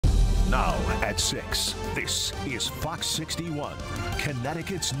Now at 6, this is Fox 61,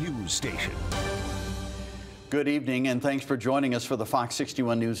 Connecticut's news station. Good evening, and thanks for joining us for the Fox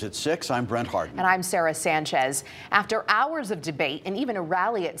 61 News at 6. I'm Brent Harden. And I'm Sarah Sanchez. After hours of debate and even a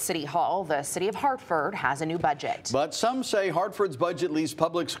rally at City Hall, the city of Hartford has a new budget. But some say Hartford's budget leaves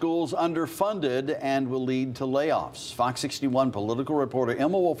public schools underfunded and will lead to layoffs. Fox 61 political reporter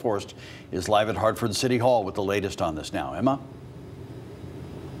Emma Wolforst is live at Hartford City Hall with the latest on this now. Emma?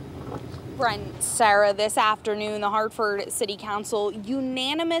 Brent, Sarah, this afternoon, the Hartford City Council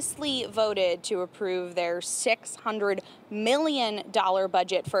unanimously voted to approve their $600 million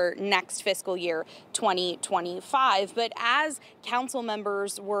budget for next fiscal year 2025. But as council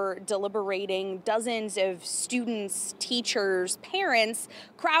members were deliberating, dozens of students, teachers, parents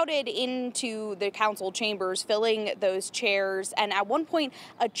crowded into the council chambers, filling those chairs. And at one point,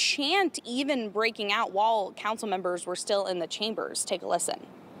 a chant even breaking out while council members were still in the chambers. Take a listen.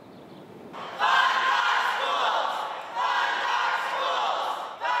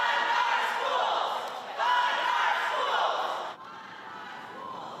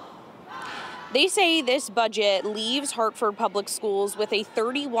 They say this budget leaves Hartford Public Schools with a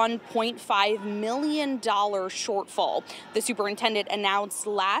 $31.5 million shortfall. The superintendent announced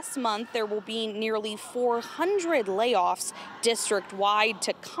last month there will be nearly 400 layoffs district-wide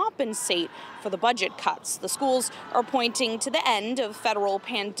to compensate for the budget cuts. The schools are pointing to the end of federal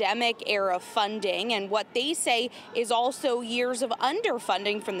pandemic-era funding and what they say is also years of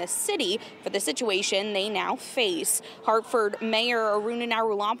underfunding from the city for the situation they now face. Hartford Mayor Aruna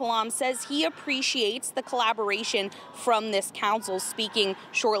Narulampalam says he appreciates the collaboration from this council, speaking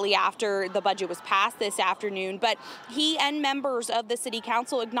shortly after the budget was passed this afternoon. But he and members of the city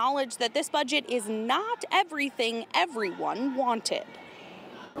council acknowledge that this budget is not everything everyone wanted.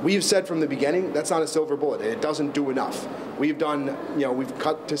 We've said from the beginning that's not a silver bullet. It doesn't do enough. We've done, we've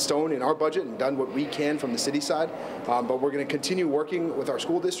cut to stone in our budget and done what we can from the city side, but we're going to continue working with our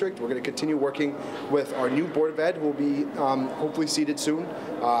school district. We're going to continue working with our new Board of Ed, who will be hopefully seated soon,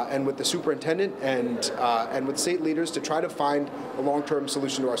 and with the superintendent and with state leaders to try to find a long-term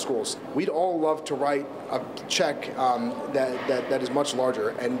solution to our schools. We'd all love to write a check that is much larger,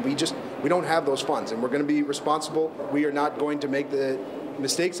 and we don't have those funds, and we're going to be responsible. We are not going to make the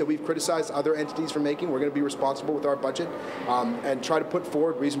mistakes that we've criticized other entities for making. We're going to be responsible with our budget and try to put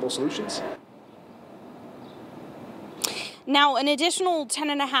forward reasonable solutions. Now, an additional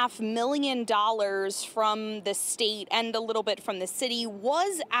 $10.5 million from the state and a little bit from the city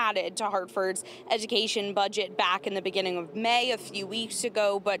was added to Hartford's education budget back in the beginning of May, a few weeks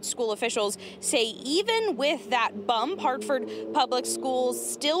ago. But school officials say even with that bump, Hartford Public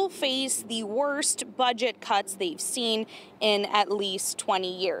Schools still face the worst budget cuts they've seen in at least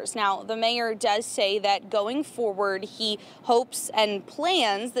 20 years. Now, the mayor does say that going forward, he hopes and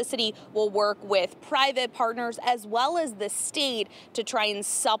plans the city will work with private partners as well as the state to try and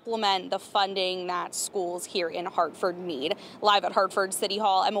supplement the funding that schools here in Hartford need. Live at Hartford City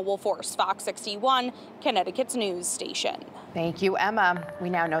Hall, Emma Wolforst, Fox 61, Connecticut's news station. Thank you, Emma. We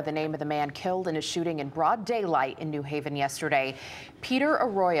now know the name of the man killed in a shooting in broad daylight in New Haven yesterday. Peter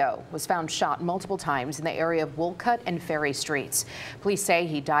Arroyo was found shot multiple times in the area of Woolcut and Ferry Streets. Police say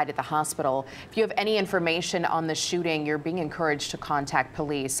he died at the hospital. If you have any information on the shooting, you're being encouraged to contact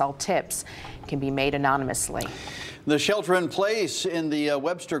police. All tips can be made anonymously. The shelter in place in the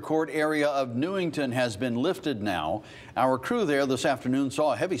Webster Court area of Newington has been lifted now. Our crew there this afternoon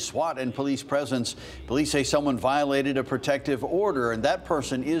saw a heavy SWAT and police presence. Police say someone violated a protective order, and that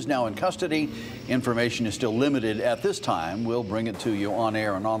person is now in custody. Information is still limited at this time. We'll bring it to you on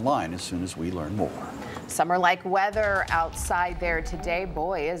air and online as soon as we learn more. Summer-like weather outside there today.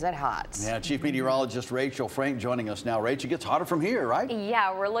 Boy, is it hot. Yeah, Chief Meteorologist Rachel Frank joining us now. Rachel, it gets hotter from here, right?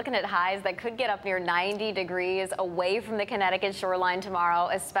 Yeah, we're looking at highs that could get up near 90 degrees away from the Connecticut shoreline tomorrow,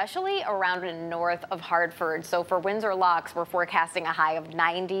 especially around and north of Hartford. So for Windsor Locks, we're forecasting a high of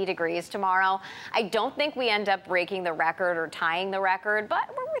 90 degrees tomorrow. I don't think we end up breaking the record or tying the record, but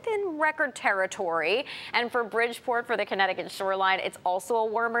we're within record territory. And for Bridgeport, for the Connecticut shoreline, it's also a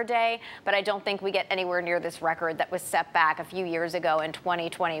warmer day, but I don't think we get anywhere near this record that was set back a few years ago in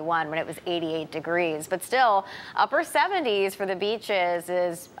 2021 when it was 88 degrees. But still, upper 70s for the beaches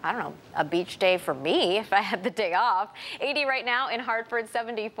is, I don't know, a beach day for me if I had the day off. 80 right now in Hartford,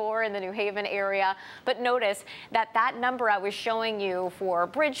 74 in the New Haven area. But notice that that number I was showing you for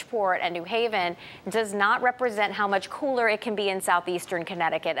Bridgeport and New Haven does not represent how much cooler it can be in southeastern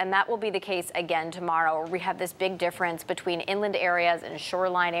Connecticut. Connecticut, and that will be the case again tomorrow, where we have this big difference between inland areas and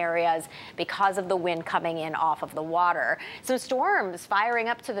shoreline areas because of the wind coming in off of the water. So storms firing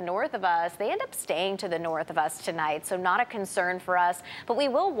up to the north of us, they end up staying to the north of us tonight, so not a concern for us, but we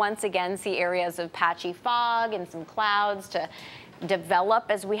will once again see areas of patchy fog and some clouds to develop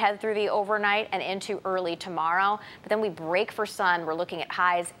as we head through the overnight and into early tomorrow. But then we break for sun. We're looking at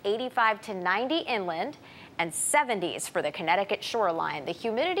highs 85 to 90 inland and 70s for the Connecticut shoreline. The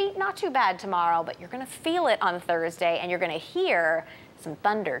humidity, not too bad tomorrow, but you're going to feel it on Thursday, and you're going to hear some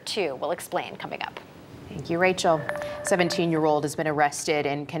thunder too. We'll explain coming up. Thank you, Rachel. 17-year-old has been arrested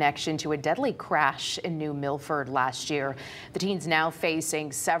in connection to a deadly crash in New Milford last year. The teen's now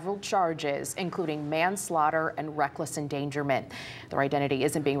facing several charges, including manslaughter and reckless endangerment. Their identity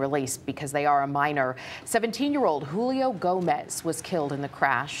isn't being released because they are a minor. 17-year-old Julio Gomez was killed in the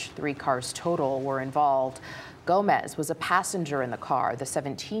crash. 3 cars total were involved. Gomez was a passenger in the car. The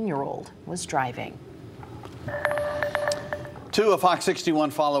 17-year-old was driving. To a Fox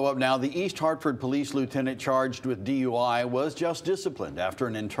 61 follow-up now. The East Hartford police lieutenant charged with DUI was just disciplined after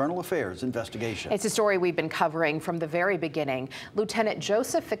an internal affairs investigation. It's a story we've been covering from the very beginning. Lieutenant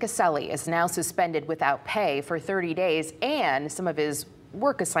Joseph Ficaselli is now suspended without pay for 30 days, and some of his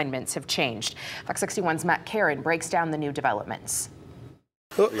work assignments have changed. Fox 61's Matt Karen breaks down the new developments.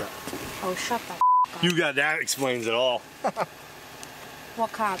 Oh, shut the up. You got that explains it all.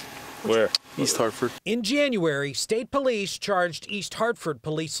 What cop? Where? East Hartford. In January, state police charged East Hartford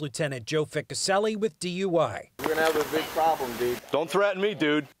Police Lieutenant Joe Ficaselli with DUI. We're gonna have a big problem, dude. Don't threaten me,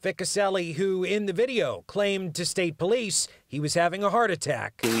 dude. Ficaselli, who in the video claimed to state police he was having a heart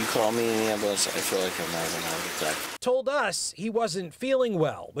attack. Can you call me in the ambulance? I feel like I'm having a heart attack. Told us he wasn't feeling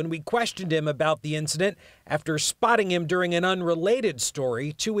well when we questioned him about the incident after spotting him during an unrelated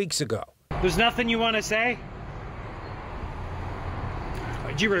story 2 weeks ago. There's nothing you want to say?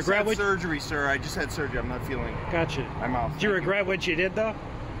 Do you regret what surgery, sir? I just had surgery. I'm not feeling. Gotcha. My mouth. Do you regret what you did, though?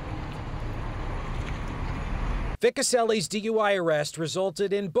 Ficaselli's DUI arrest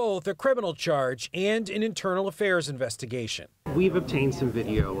resulted in both a criminal charge and an internal affairs investigation. We've obtained some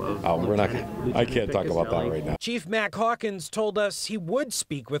video of. I can't talk about that right now. Chief Mac Hawkins told us he would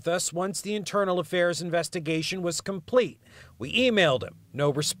speak with us once the internal affairs investigation was complete. We emailed him. No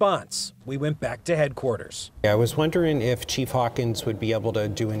response. We went back to headquarters. I was wondering if Chief Hawkins would be able to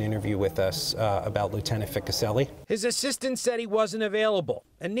do an interview with us about Lieutenant Ficaselli. His assistant said he wasn't available,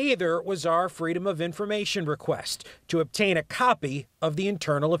 and neither was our Freedom of Information request to obtain a copy of the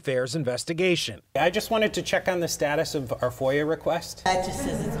internal affairs investigation. I just wanted to check on the status of our FOIA request. That just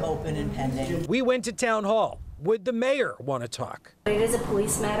says it's open and pending. We went to town hall. Would the mayor want to talk? It is a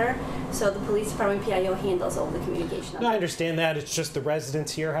police matter, so the police department PIO handles all the communication. No, I understand that. It's just the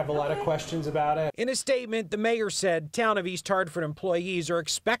residents here have a lot of questions about it. In a statement, the mayor said town of East Hartford employees are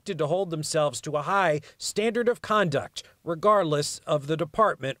expected to hold themselves to a high standard of conduct, regardless of the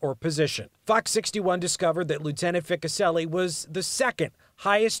department or position. Fox 61 discovered that Lieutenant Ficaselli was the second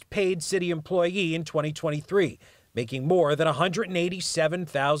highest paid city employee in 2023. Making more than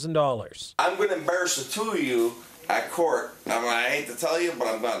 $187,000. I'm going to embarrass the two of you at court. I hate to tell you, but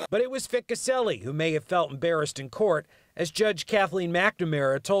I'm gonna. But it was Ficaselli who may have felt embarrassed in court, as Judge Kathleen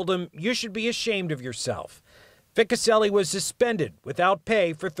McNamara told him, "You should be ashamed of yourself." Ficaselli was suspended without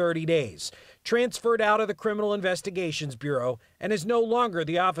pay for 30 days, transferred out of the Criminal Investigations Bureau, and is no longer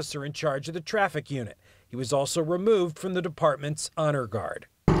the officer in charge of the traffic unit. He was also removed from the department's honor guard.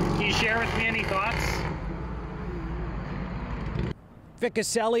 Can you share with me any thoughts?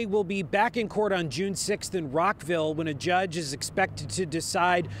 Ficaselli will be back in court on June 6th in Rockville when a judge is expected to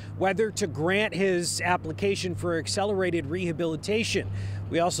decide whether to grant his application for accelerated rehabilitation.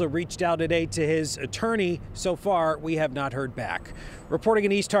 We also reached out today to his attorney. So far, we have not heard back. Reporting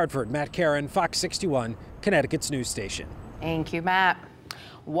in East Hartford, Matt Karen, Fox 61, Connecticut's news station. Thank you, Matt.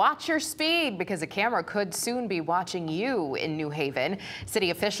 Watch your speed because a camera could soon be watching you in New Haven. City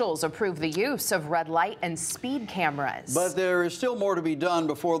officials approved the use of red light and speed cameras. But there is still more to be done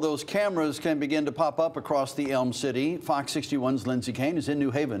before those cameras can begin to pop up across the Elm City. Fox 61's Lindsay Kane is in New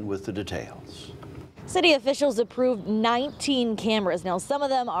Haven with the details. City officials approved 19 cameras. Now, some of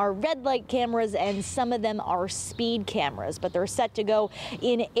them are red light cameras and some of them are speed cameras, but they're set to go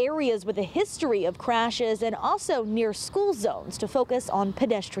in areas with a history of crashes and also near school zones to focus on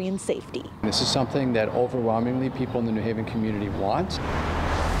pedestrian safety. This is something that overwhelmingly people in the New Haven community want.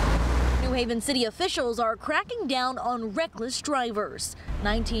 New Haven city officials are cracking down on reckless drivers.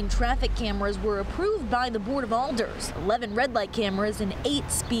 19 traffic cameras were approved by the Board of Alders, 11 red light cameras and 8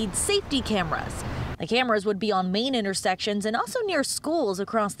 speed safety cameras. The cameras would be on main intersections and also near schools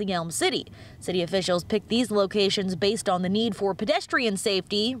across the Elm City. City officials picked these locations based on the need for pedestrian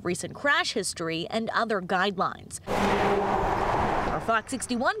safety, recent crash history, and other guidelines. Our Fox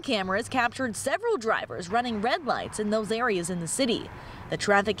 61 cameras captured several drivers running red lights in those areas in the city. The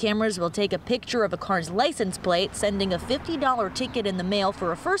traffic cameras will take a picture of a car's license plate, sending a $50 ticket in the mail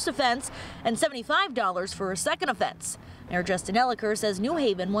for a first offense and $75 for a second offense. Mayor Justin Elliker says New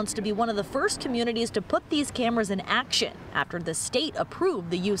Haven wants to be one of the first communities to put these cameras in action after the state approved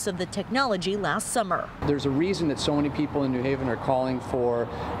the use of the technology last summer. There's a reason that so many people in New Haven are calling for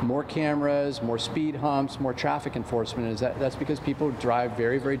more cameras, more speed humps, more traffic enforcement. That's because people drive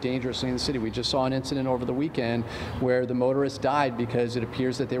very, very dangerously in the city. We just saw an incident over the weekend where the motorist died because it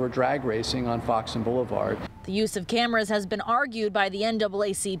appears that they were drag racing on Foxton Boulevard. The use of cameras has been argued by the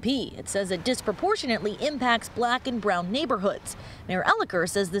NAACP. It says it disproportionately impacts black and brown neighborhoods. Mayor Elliker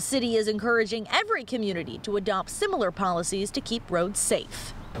says the city is encouraging every community to adopt similar policies to keep roads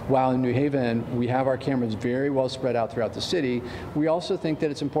safe. While in New Haven, we have our cameras very well spread out throughout the city, we also think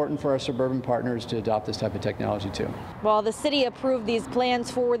that it's important for our suburban partners to adopt this type of technology too. While the city approved these plans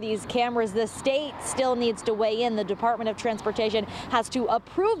for these cameras, the state still needs to weigh in. The Department of Transportation has to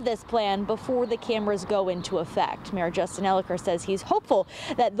approve this plan before the cameras go into effect. Mayor Justin Elliker says he's hopeful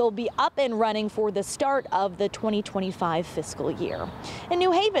that they'll be up and running for the start of the 2025 fiscal year. In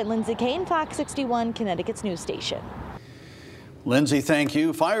New Haven, Lindsay Kane, Fox 61, Connecticut's news station. Lindsay, thank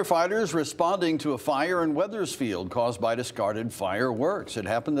you. Firefighters responding to a fire in Wethersfield caused by discarded fireworks. It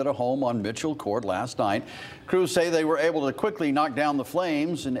happened at a home on Mitchell Court last night. Crews say they were able to quickly knock down the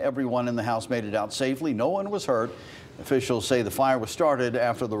flames and everyone in the house made it out safely. No one was hurt. Officials say the fire was started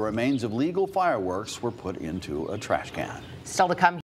after the remains of legal fireworks were put into a trash can. Still to come.